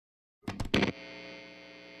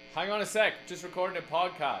Hang on a sec, just recording a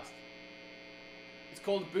podcast. It's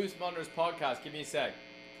called the Booth Monitors Podcast. Give me a sec.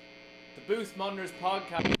 The Booth Monitors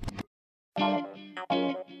Podcast.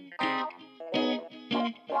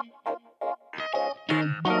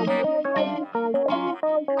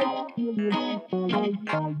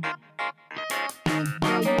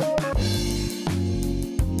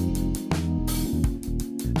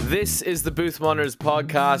 This is the Booth Monitors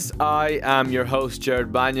Podcast. I am your host,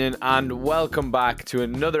 Jared Banyan, and welcome back to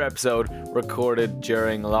another episode recorded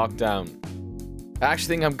during lockdown. I actually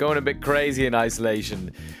think I'm going a bit crazy in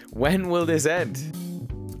isolation. When will this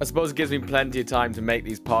end? I suppose it gives me plenty of time to make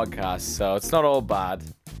these podcasts, so it's not all bad.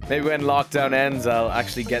 Maybe when lockdown ends, I'll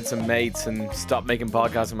actually get some mates and stop making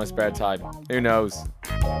podcasts in my spare time. Who knows?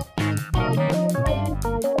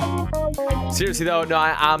 Seriously though, no,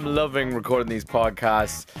 I am loving recording these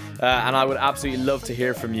podcasts, and I would absolutely love to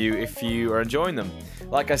hear from you if you are enjoying them.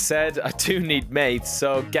 Like I said, I do need mates,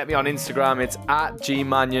 so get me on Instagram. It's at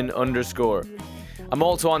 @gmannion_. I'm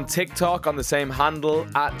also on TikTok on the same handle,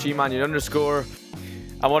 at @gmannion_.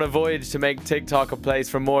 I want to avoid to make TikTok a place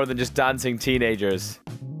for more than just dancing teenagers.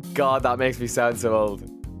 God, that makes me sound so old.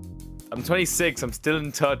 I'm 26, I'm still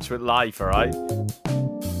in touch with life, alright?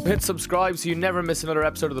 Hit subscribe so you never miss another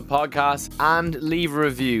episode of the podcast, and leave a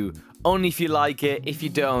review. Only if you like it. If you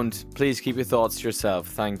don't, please keep your thoughts to yourself.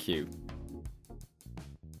 Thank you.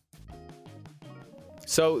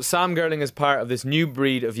 So, Sam Girling is part of this new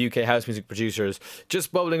breed of UK house music producers,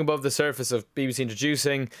 just bubbling above the surface of BBC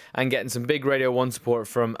Introducing and getting some big Radio 1 support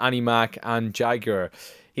from Annie Mac and Jaguar.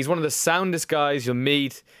 He's one of the soundest guys you'll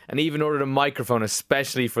meet, and even ordered a microphone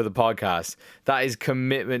especially for the podcast. That is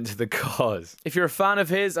commitment to the cause. If you're a fan of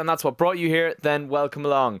his and that's what brought you here, then welcome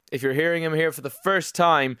along. If you're hearing him here for the first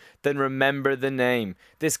time, then remember the name.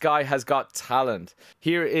 This guy has got talent.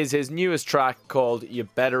 Here is his newest track called You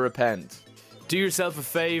Better Repent. Do yourself a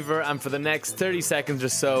favour and for the next 30 seconds or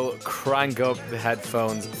so, crank up the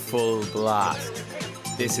headphones full blast.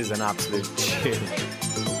 This is an absolute tune.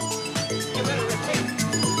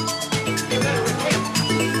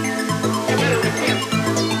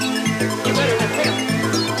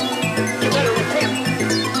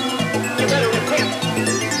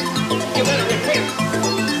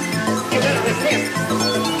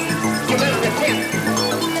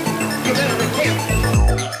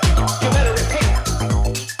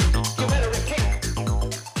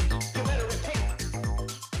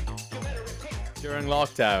 During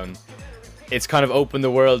lockdown, it's kind of opened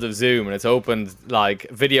the world of Zoom, and it's opened like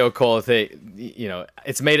video call thing, you know,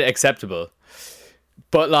 it's made it acceptable.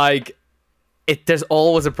 But like, there's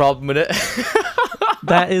always a problem with it.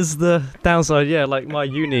 That is the downside, yeah, like my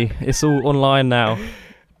uni, it's all online now.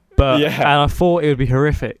 But Yeah. and I thought it would be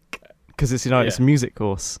horrific because it's, you know, it's a music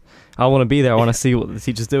course. I want to be there, I want to see what the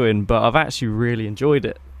teacher's doing, but I've actually really enjoyed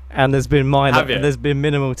it. And there's been there's been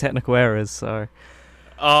minimal technical errors, so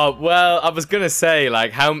Oh, well, I was going to say,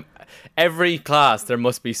 like, how every class there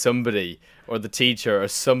must be somebody, or the teacher, or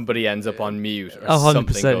somebody ends up on mute, or 100%,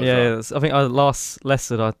 something goes yeah. wrong. I think our last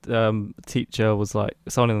lesson, teacher was like,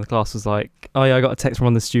 someone in the class was like, oh yeah, I got a text from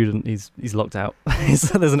one of the student, he's locked out.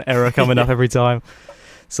 So there's an error coming up every time.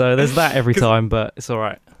 So there's that every time, but it's all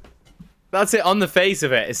right. That's it. On the face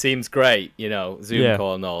of it, it seems great, you know, Zoom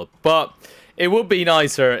call and all. But it would be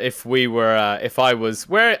nicer if we were, if I was,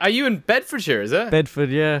 where, are you in Bedfordshire, is it?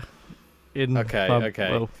 Bedford, yeah. Okay.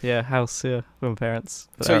 Well, yeah, house here with my parents.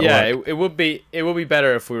 So yeah, it would be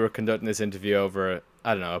better if we were conducting this interview over,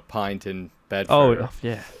 I don't know, a pint in Bedford. Oh,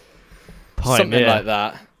 yeah. Something like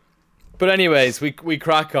that. But anyways, we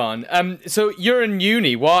crack on. So you're in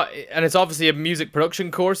uni, and it's obviously a music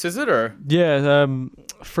production course, is it, or? Yeah,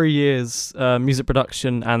 3 years music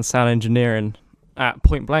production and sound engineering at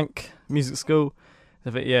Point Blank Music School.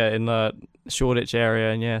 Yeah, in the Shoreditch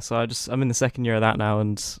area, and yeah, so I'm in the second year of that now,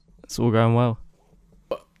 and it's all going well.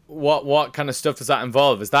 What kind of stuff does that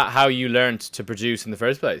involve? Is that how you learned to produce in the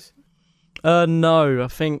first place? No, I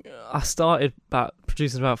think I started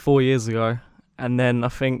producing about 4 years ago, and then I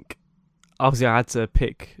think obviously I had to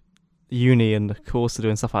pick uni and the course to do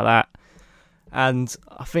and stuff like that. And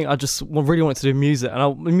I think I just really wanted to do music,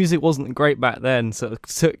 and music wasn't great back then, so it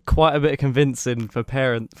took quite a bit of convincing for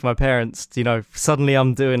my parents. You know, suddenly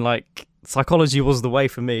I'm doing like psychology was the way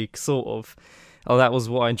for me, sort of. Oh, that was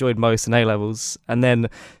what I enjoyed most in A levels, and then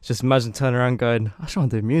just imagine turning around going, I try and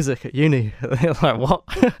do music at uni. They're like, what?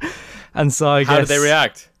 And so I guess. How did they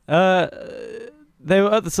react? They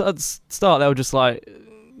were at the start. They were just like,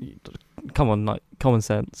 come on, like common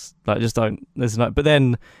sense, like just don't. There's no. But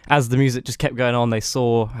then as the music just kept going on, they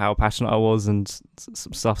saw how passionate I was, and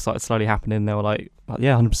some stuff started slowly happening. They were like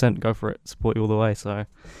yeah, 100%, go for it, support you all the way. So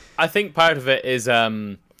I think part of it is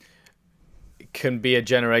can be a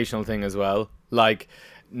generational thing as well. Like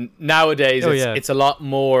nowadays, yeah. it's a lot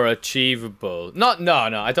more achievable. No,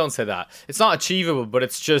 I don't say that. It's not achievable, but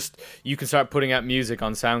it's just you can start putting out music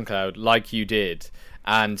on SoundCloud like you did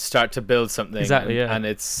and start to build something. Exactly, yeah. And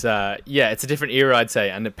it's it's a different era, I'd say.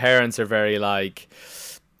 And the parents are very like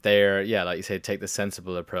like you say, take the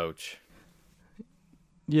sensible approach.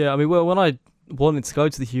 Yeah, I mean, well, when I wanted to go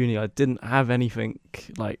to the uni, I didn't have anything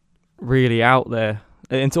like really out there.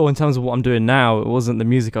 In terms of what I'm doing now, it wasn't the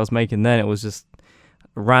music I was making then. It was just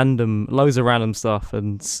loads of random stuff,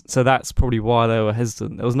 and so that's probably why they were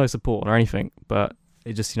hesitant. There was no support or anything, but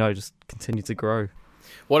it just just continued to grow.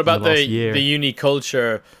 What about the uni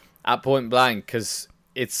culture at Point Blank? Because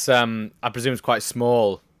it's I presume it's quite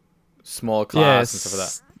small class and stuff like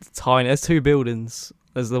that. It's tiny. There's 2 buildings.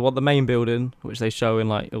 There's the main building, which they show in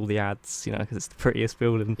like all the ads, because it's the prettiest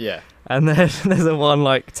building. Yeah. And then there's a one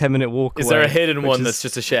like 10-minute walk away. Is there a hidden one that's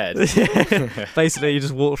just a shed? Yeah. Basically, you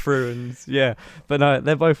just walk through and yeah. But no,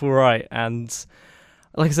 they're both all right. And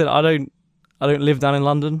like I said, I don't live down in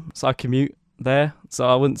London, so I commute there. So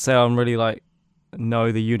I wouldn't say I'm really like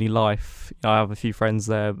know the uni life. I have a few friends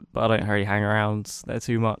there, but I don't really hang around there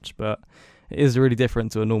too much. But it is really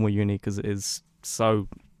different to a normal uni because it is so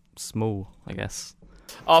small, I guess.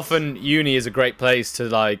 Often uni is a great place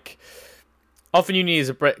to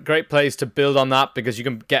great place to build on that, because you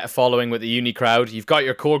can get a following with the uni crowd. You've got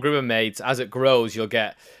your core group of mates. As it grows, you'll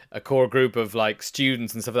get a core group of like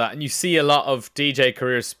students and stuff like that. And you see a lot of DJ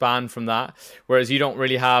careers span from that, whereas you don't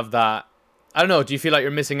really have that. I don't know. Do you feel like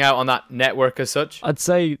you're missing out on that network as such? I'd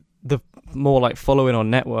say the more like following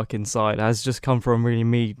on networking side has just come from really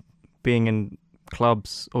me being in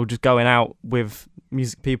clubs or just going out with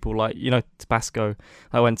music people like Tabasco.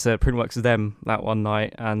 I went to Printworks with them that one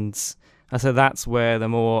night, and I said that's where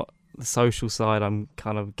the social side I'm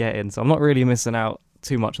kind of getting. So I'm not really missing out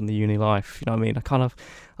too much on the uni life. You know what I mean?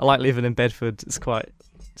 I like living in Bedford. It's quite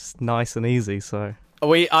just nice and easy. So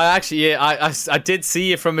I did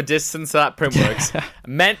see you from a distance at Printworks.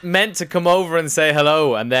 meant to come over and say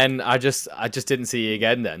hello, and then I just didn't see you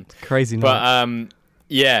again then. Crazy night. But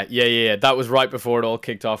yeah. That was right before it all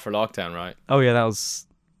kicked off for lockdown, right? Oh yeah, that was.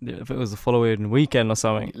 If it was the following weekend or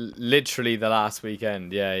something. Literally the last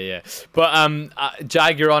weekend, yeah. But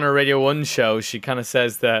Jag, you're on a Radio 1 show. She kind of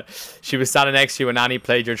says that she was standing next to you when Annie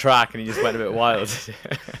played your track and you just went a bit wild.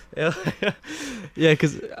 Yeah,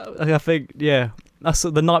 because I think, I saw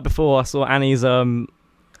the night before I saw Annie's,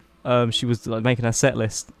 she was like making her set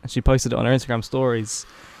list and she posted it on her Instagram stories.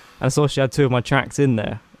 And I saw she had 2 of my tracks in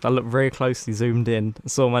there. I looked very closely, zoomed in,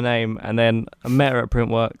 saw my name, and then I met her at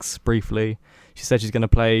Printworks briefly. She said she's going to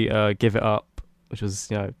play Give It Up, which was,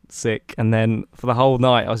 sick. And then for the whole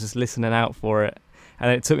night, I was just listening out for it. And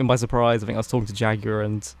it took me by surprise. I think I was talking to Jaguar,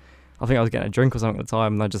 and I think I was getting a drink or something at the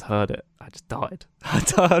time, and I just heard it. I just died.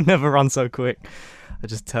 I've never run so quick. I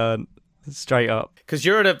just turned straight up. Because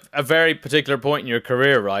you're at a very particular point in your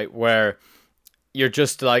career, right, where you're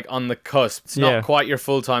just like on the cusp. It's not quite your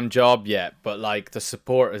full-time job yet, but like the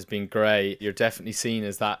support has been great. You're definitely seen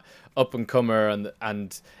as that up-and-comer,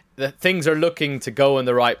 and that things are looking to go in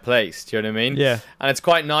the right place. Do you know what I mean? Yeah. And it's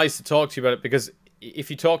quite nice to talk to you about it, because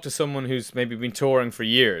if you talk to someone who's maybe been touring for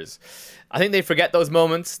years, I think they forget those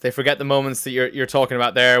moments. They forget the moments that you're talking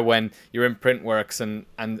about there when you're in Printworks and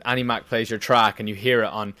Annie Mac plays your track and you hear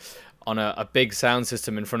it on a big sound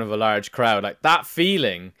system in front of a large crowd. Like that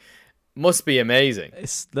feeling must be amazing.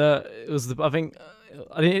 I think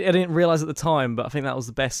I didn't realize at the time, but I think that was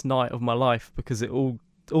the best night of my life, because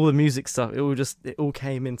all the music stuff, it all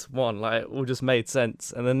came into one. Like it all just made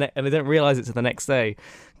sense. And I didn't realize it till the next day,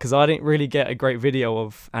 because I didn't really get a great video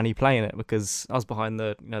of Annie playing it, because I was behind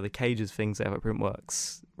the the cages things there at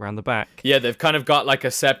Printworks around the back. Yeah, they've kind of got like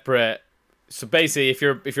a separate. So basically, if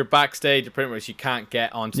you're backstage at Printworks, you can't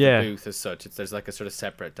get onto the booth as such. There's like a sort of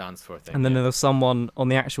separate dance floor thing. And then there was someone on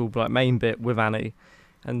the actual like main bit with Annie,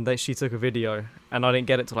 and she took a video, and I didn't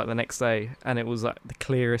get it till like the next day, and it was like the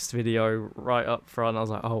clearest video right up front. I was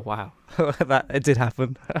like, oh wow, that it did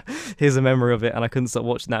happen. Here's a memory of it, and I couldn't stop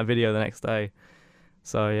watching that video the next day.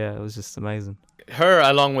 So yeah, it was just amazing. Her,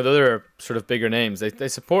 along with other sort of bigger names, they've been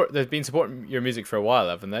supporting your music for a while,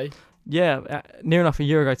 haven't they? Yeah, near enough a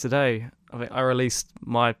year ago today, I think I released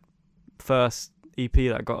my first EP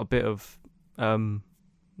that got a bit of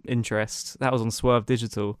interest. That was on Swerve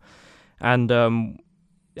Digital, and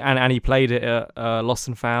Annie played it at Lost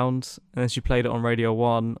and Found, and then she played it on Radio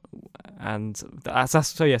 1, and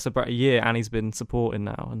that's about a year Annie's been supporting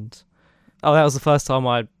now. And that was the first time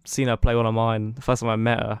I'd seen her play one of mine, the first time I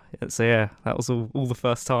met her. So yeah, that was all the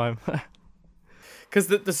first time. Because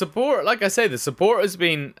the support, like I say, the support has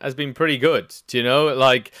been pretty good. Do you know?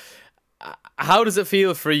 Like, How does it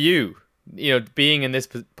feel for you? You know, being in this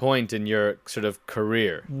point in your sort of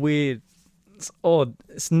career. Weird. It's odd.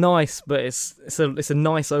 It's nice, but it's a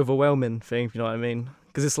nice overwhelming thing. If you know what I mean?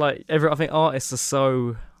 Because it's like I think artists are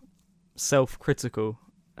so self-critical,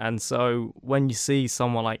 and so when you see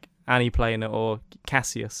someone like Annie playing it or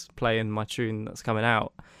Cassius playing my tune that's coming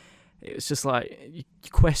out, it's just like you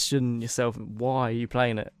question yourself, why are you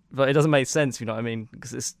playing it? But it doesn't make sense, you know what I mean?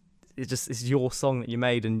 Because it's your song that you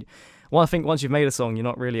made, and I think once you've made a song, you're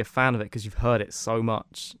not really a fan of it because you've heard it so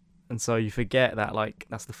much, and so you forget that like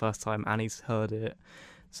that's the first time Annie's heard it,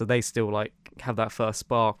 so they still like have that first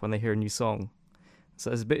spark when they hear a new song.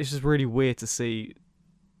 So it's just really weird to see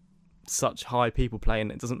such high people playing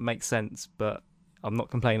it. It doesn't make sense, but I'm not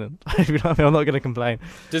complaining. You know what I mean? I'm not going to complain.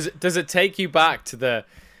 Does it take you back to the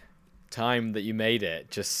time that you made it,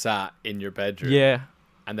 just sat in your bedroom? Yeah.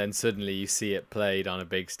 And then suddenly you see it played on a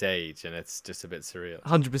big stage, and it's just a bit surreal.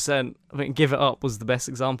 100%. I think Give It Up was the best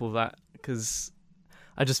example of that, because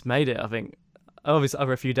I just made it, I think, obviously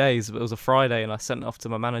over a few days, but it was a Friday, and I sent it off to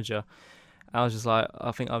my manager. I was just like,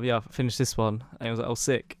 I think I've finished this one. And he was like, oh,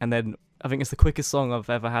 sick. And then I think it's the quickest song I've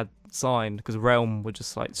ever had signed, because Realm were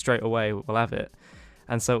just like, straight away, we'll have it.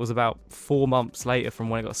 And so it was about 4 months later from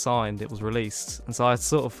when it got signed, it was released. And so I'd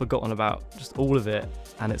sort of forgotten about just all of it.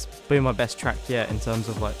 And it's been my best track yet in terms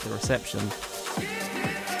of like the reception.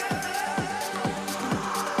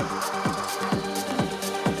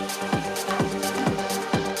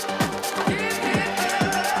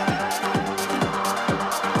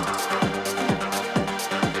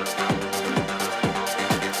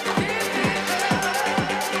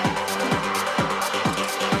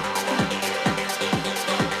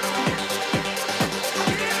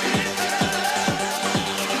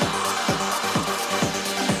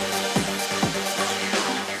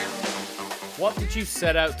 What did you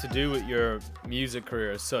set out to do with your music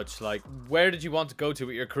career as such? Like, where did you want to go to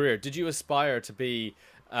with your career? Did you aspire to be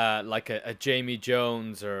like a Jamie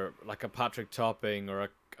Jones or like a Patrick Topping or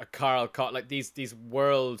a Carl Cott, like these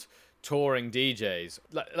world touring DJs?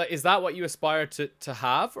 Like, is that what you aspired to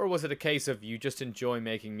have, or was it a case of you just enjoy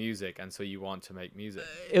making music and so you want to make music?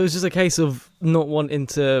 It was just a case of not wanting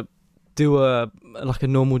to do a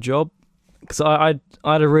normal job, because I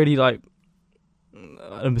had a really like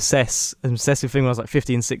obsessive thing when I was like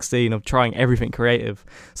 15, 16 of trying everything creative.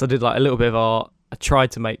 So I did like a little bit of art. I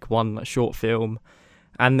tried to make one like, short film,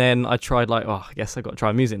 and then I tried like, I guess I got to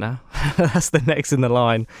try music now. That's the next in the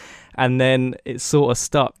line. And then it sort of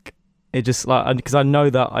stuck. It just like, because I know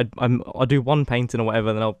that I do one painting or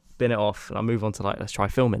whatever, then I'll bin it off and I'll move on to like, let's try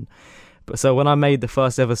filming. But so when I made the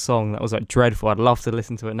first ever song, that was like dreadful. I'd love to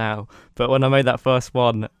listen to it now. But when I made that first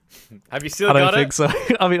one, have you still got it? I don't think so.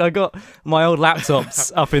 I mean, I got my old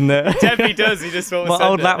laptops up in there. Definitely does. He just won't my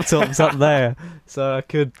old laptop's up there, so I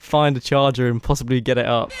could find a charger and possibly get it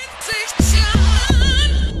up.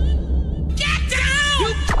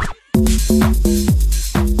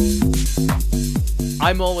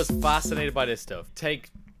 I'm always fascinated by this stuff.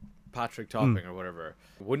 Take Patrick Topping or whatever.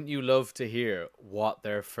 Wouldn't you love to hear what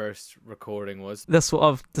their first recording was? That's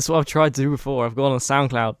what I've tried to do before. I've gone on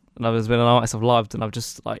SoundCloud and I've been an artist I've loved, and I'm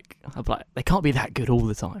like they can't be that good all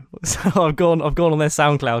the time. So I've gone on their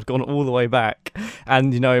SoundCloud, gone all the way back,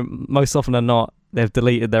 and you know, most often than not, they've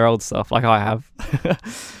deleted their old stuff like I have.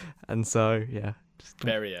 And so yeah, just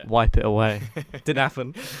wipe it away. Didn't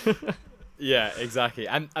happen. Yeah, exactly.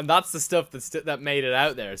 And that's the stuff that made it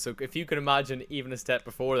out there. So if you can imagine even a step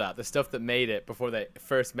before that, the stuff that made it before they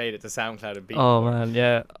first made it to SoundCloud and Beatport. Oh man,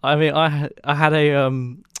 yeah. I mean, I had a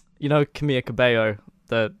you know, Camila Cabello,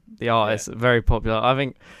 the artist, very popular. I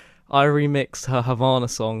think I remixed her Havana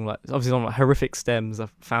song, like obviously on like, Horrific Stems I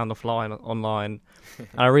found offline online,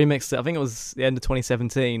 and I remixed it. I think it was the end of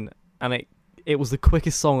 2017, and it was the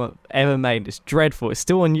quickest song I've ever made. It's dreadful. It's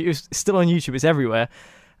still on YouTube. It's everywhere.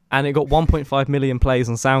 And it got 1.5 million plays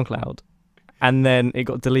on SoundCloud, and then it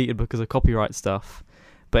got deleted because of copyright stuff.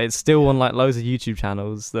 But it's still on like loads of YouTube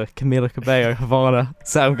channels. The Camila Cabello Havana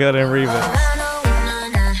Soundgarden remix.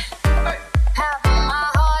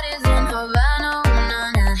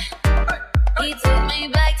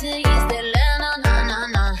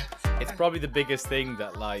 It's probably the biggest thing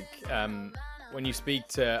that like when you speak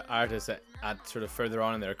to artists at sort of further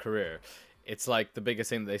on in their career, it's like the biggest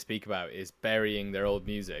thing that they speak about is burying their old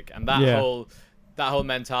music, and that whole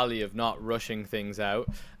mentality of not rushing things out.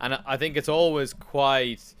 And I think it's always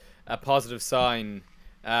quite a positive sign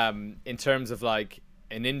in terms of like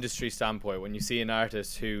an industry standpoint when you see an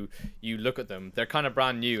artist who you look at them, they're kind of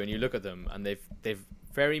brand new, and you look at them and they've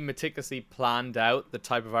very meticulously planned out the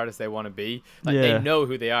type of artist they want to be. Like they know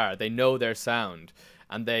who they are, they know their sound,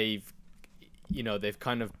 and they've they've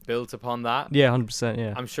kind of built upon that. Yeah, 100%.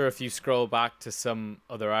 Yeah. I'm sure if you scroll back to some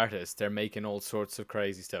other artists, they're making all sorts of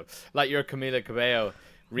crazy stuff, like your Camila Cabello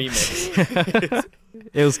remix.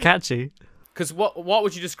 It was catchy. Because what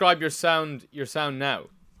would you describe your sound now?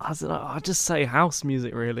 I don't know. I'd just say house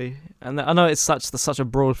music, really. And I know it's such a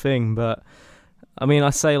broad thing, but I mean, I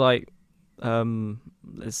say like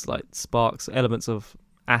it's like sparks, elements of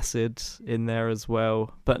acid in there as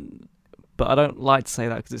well. But I don't like to say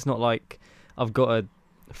that because it's not like I've got a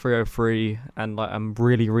 303 and like I'm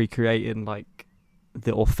really recreating like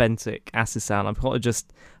the authentic acid sound. I've got to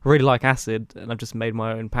just really like acid, and I've just made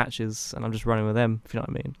my own patches, and I'm just running with them. If you know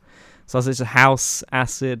what I mean. So it's a house,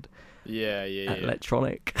 acid. Yeah.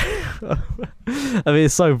 Electronic. I mean,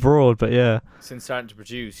 it's so broad, but yeah. Since starting to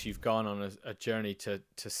produce, you've gone on a journey to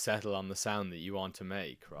settle on the sound that you want to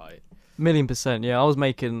make, right? 1,000,000%. Yeah, I was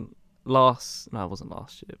making it wasn't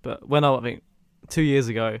last year, but I think 2 years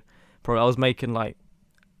ago, probably I was making like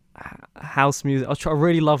house music. I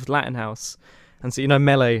really loved Latin house, and so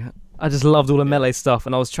melee. I just loved all the melee stuff,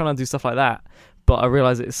 and I was trying to do stuff like that. But I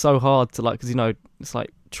realized it's so hard to because it's like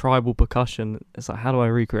tribal percussion. It's like, how do I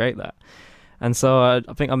recreate that? And so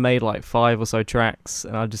I think I made like 5 or so tracks,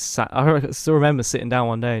 and I just sat. I still remember sitting down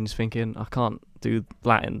one day and just thinking, I can't do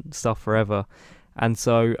Latin stuff forever. And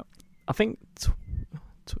so I think,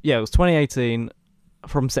 it was 2018.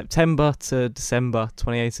 From September to December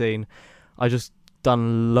 2018, I just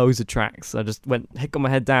done loads of tracks. I just got my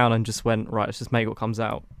head down and just went, right, let's just make what comes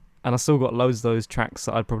out. And I still got loads of those tracks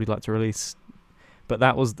that I'd probably like to release. But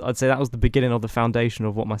I'd say that was the beginning of the foundation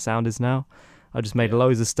of what my sound is now. I just made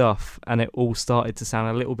loads of stuff, and it all started to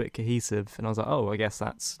sound a little bit cohesive. And I was like, oh, I guess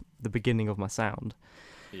that's the beginning of my sound.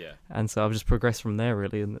 Yeah. And so I've just progressed from there,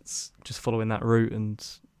 really, and it's just following that route. And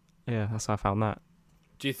yeah, that's how I found that.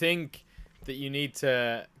 Do you think that you need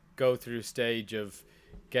to go through a stage of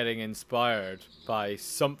getting inspired by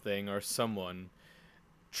something or someone,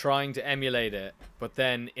 trying to emulate it, but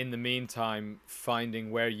then in the meantime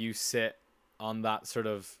finding where you sit on that sort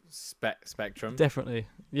of spectrum? Definitely.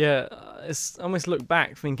 Yeah, I almost look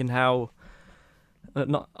back thinking how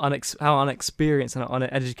unexperienced and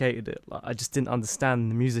uneducated I just didn't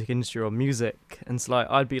understand the music industry or music. And so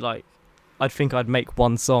I'd think I'd make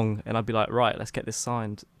one song and I'd be like, right, let's get this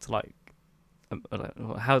signed to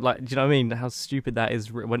how, do you know what I mean? How stupid that is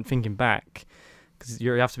when thinking back, because you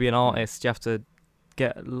have to be an artist, you have to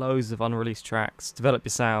get loads of unreleased tracks, develop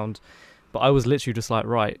your sound. But I was literally just like,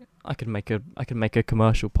 right, I could make a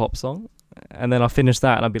commercial pop song, and then I finish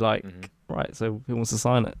that and I'd be like, right, so who wants to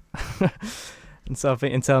sign it? And so I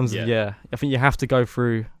think in terms of I think you have to go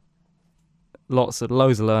through loads of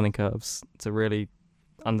learning curves to really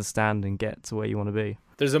understand and get to where you want to be.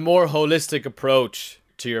 There's a more holistic approach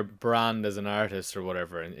to your brand as an artist or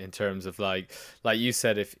whatever, in terms of like you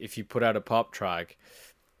said, if you put out a pop track,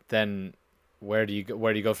 then where do you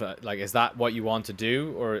go for that? Like, is that what you want to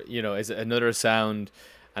do, or is it another sound?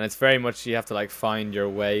 And it's very much you have to find your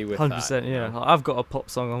way with 100%, that. 100%, yeah. I've got a pop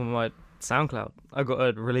song on my SoundCloud. I got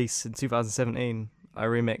a release in 2017. I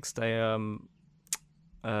remixed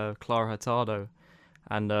a Clara Hurtado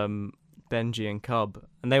and Benji and Cub,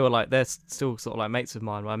 and they're still sort of mates of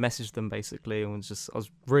mine. I messaged them basically and I was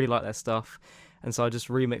really like their stuff, and so I just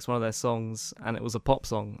remixed one of their songs, and it was a pop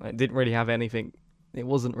song. It didn't really have anything. It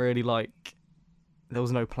wasn't really there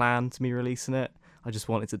was no plan to me releasing it. I just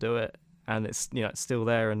wanted to do it, and it's it's still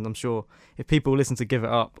there. And I'm sure if people listen to Give It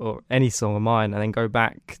Up or any song of mine and then go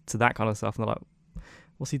back to that kind of stuff, and they're like,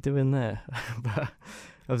 what's he doing there? But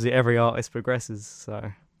obviously every artist progresses,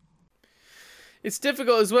 so it's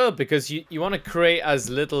difficult as well because you want to create as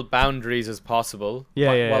little boundaries as possible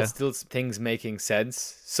while still things making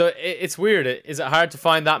sense. So it's weird. Is it hard to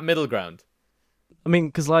find that middle ground? I mean,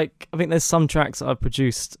 because I think there's some tracks that I've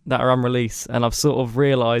produced that are unreleased, and I've sort of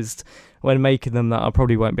realised when making them that I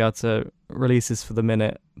probably won't be able to release this for the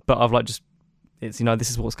minute. But I've it's this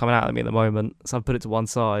is what's coming out at me at the moment, so I've put it to one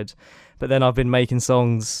side. But then I've been making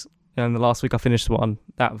songs, and the last week I finished one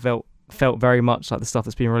that felt very much like the stuff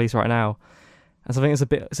that's being released right now. And so I think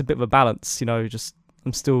it's a bit of a balance, just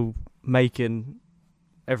I'm still making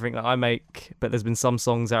everything that I make, but there's been some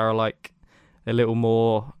songs that are a little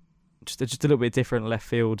more just a little bit different, left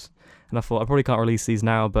field, and I thought I probably can't release these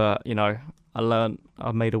now, but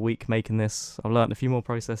I've made a week making this. I've learned a few more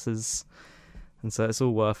processes, and so it's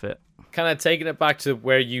all worth it. Kind of taking it back to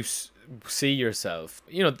where you see yourself.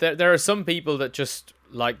 There are some people that just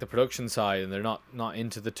like the production side and they're not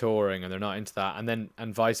into the touring and they're not into that,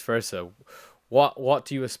 and vice versa. What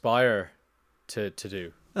do you aspire to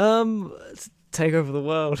do? Take over the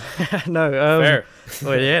world. No. Fair.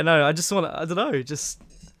 Well, yeah, no. I just want to. I don't know.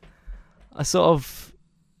 I sort of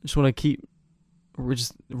just want to keep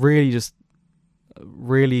really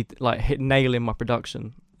like nailing my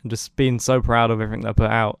production and just being so proud of everything that I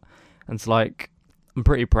put out. And it's like I'm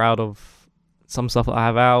pretty proud of some stuff that I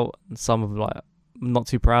have out, and some of like I'm not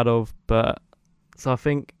too proud of. But so I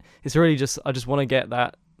think it's really just I just want to get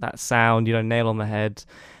that sound, nail on the head.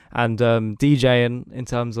 And DJing, in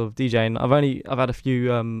terms of DJing, I've had a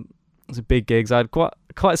few big gigs. I had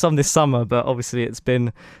quite some this summer, but obviously it's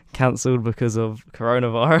been cancelled because of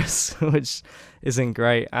coronavirus, which isn't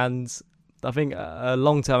great. And I think a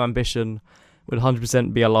long-term ambition would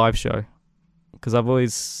 100% be a live show, because I've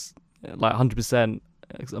always 100%.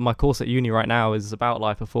 My course at uni right now is about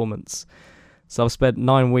live performance, so I've spent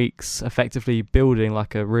 9 weeks effectively building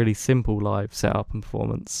like a really simple live setup and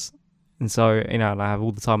performance. And so and I have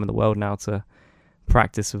all the time in the world now to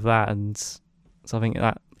practice with that. And so I think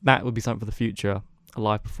that would be something for the future, a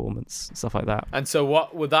live performance, stuff like that. And so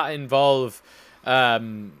what would that involve?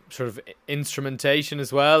 Sort of instrumentation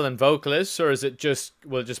as well and vocalists, or will it just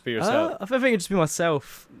be yourself? I think it'd just be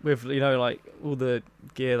myself with like all the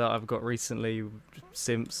gear that I've got recently,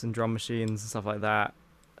 synths and drum machines and stuff like that.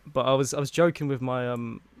 But I was joking with my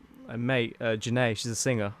mate Janae. She's a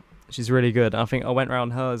singer. She's really good. And I think I went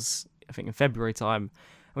around hers, I think in February time,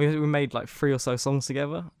 and we made like 3 or so songs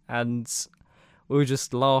together, and we were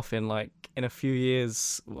just laughing like, in a few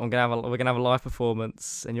years we're gonna have a live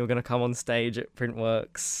performance, and you're gonna come on stage at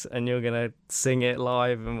Printworks and you're gonna sing it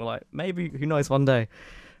live, and we're like, maybe, who knows, one day.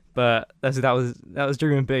 But that was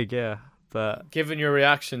dreaming big, yeah. But given your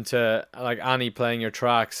reaction to like Annie playing your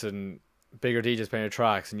tracks and bigger DJs playing your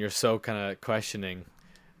tracks, and you're so kind of questioning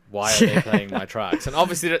why are they playing my tracks, and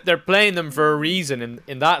obviously they're playing them for a reason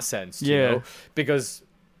in that sense, you know, because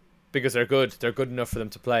they're good enough for them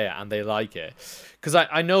to play it and they like it. Because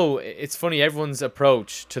I know it's funny, everyone's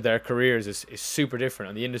approach to their careers is super different,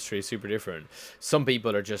 and the industry is super different. Some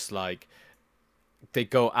people are just like, they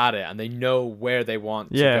go at it and they know where they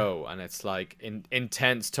want to go, and it's like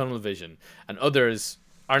intense tunnel vision. And others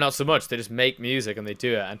are not so much, they just make music and they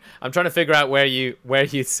do it. And I'm trying to figure out where you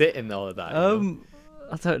sit in all of that.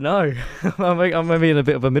 I don't know. I'm maybe in a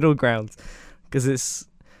bit of a middle ground, because it's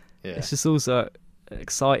just also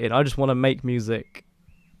exciting. I just want to make music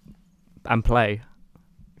and play,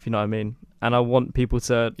 if you know what I mean. And I want people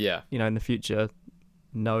to, in the future,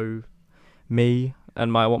 know me,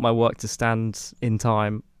 and I want my work to stand in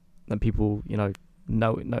time, and people,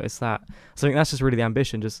 notice that. So I think that's just really the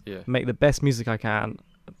ambition. Just make the best music I can,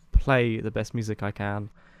 play the best music I can,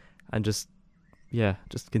 and just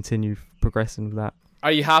continue progressing with that.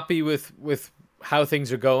 Are you happy with how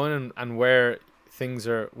things are going and where things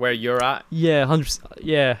are, where you're at? Yeah, 100%.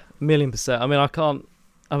 Yeah, 1,000,000%. I mean,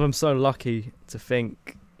 I'm so lucky to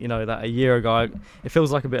think, that a year ago, it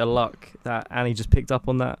feels like a bit of luck that Annie just picked up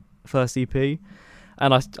on that first EP,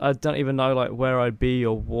 and I don't even know like where I'd be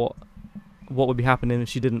or what would be happening if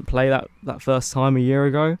she didn't play that first time a year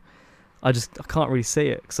ago. I can't really see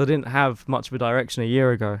it, because I didn't have much of a direction a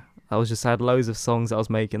year ago. I had loads of songs that I was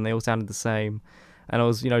making, they all sounded the same, and I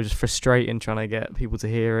was just frustrating trying to get people to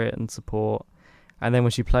hear it and support. And then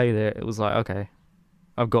when she played it, it was like, okay,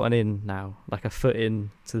 I've got an in now, like a foot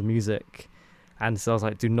in to the music. And so I was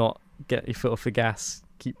like, do not get your foot off the gas,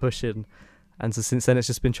 keep pushing. And so since then, it's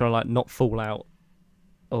just been trying to like not fall out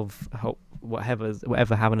of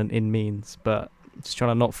whatever having an in means, but just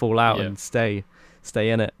trying to not fall out and stay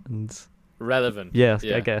in it. And relevant. Yeah,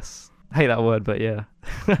 I guess. I hate that word, but yeah.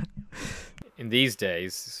 In these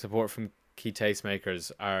days, support from key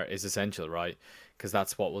tastemakers is essential, right? Because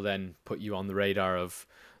that's what will then put you on the radar of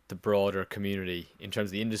the broader community in terms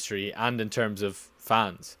of the industry and in terms of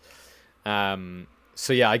fans.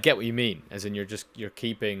 So yeah, I get what you mean, as in you're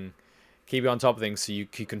keeping on top of things so you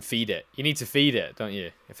can feed it. You need to feed it, don't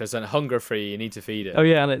you? If there's a hunger for you need to feed it. Oh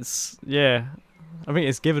yeah, and I think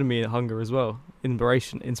it's given me a hunger as well.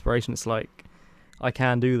 Inspiration. It's like, I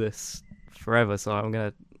can do this forever, so I'm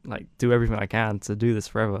gonna like do everything I can to do this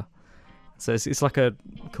forever. So it's like a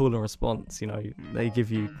call and response, they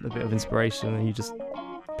give you a bit of inspiration and you just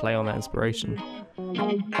play on that inspiration.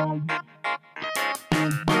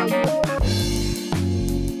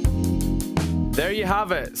 There you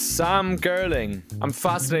have it, Sam Girling. I'm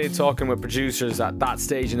fascinated talking with producers at that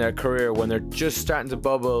stage in their career when they're just starting to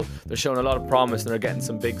bubble, they're showing a lot of promise and they're getting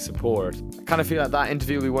some big support. I kind of feel like that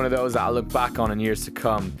interview will be one of those that I'll look back on in years to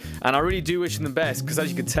come. And I really do wish him the best, because as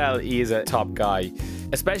you can tell, he is a top guy.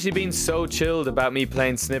 especially being so chilled about me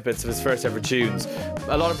playing snippets of his first ever tunes.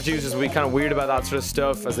 A lot of producers will be kind of weird about that sort of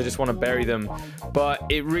stuff as they just want to bury them, but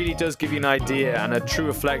it really does give you an idea and a true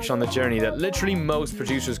reflection on the journey that literally most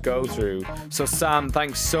producers go through. So Sam,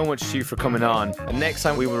 thanks so much to you for coming on, and next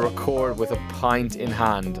time we will record with a pint in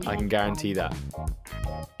hand, I can guarantee that.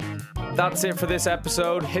 That's it for this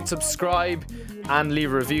episode. Hit subscribe and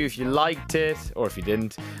leave a review if you liked it or if you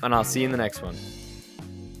didn't, and I'll see you in the next one.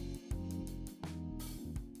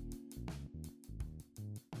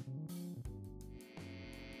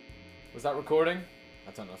 Was that recording?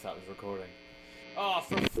 I don't know if that was recording. Oh,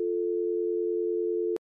 for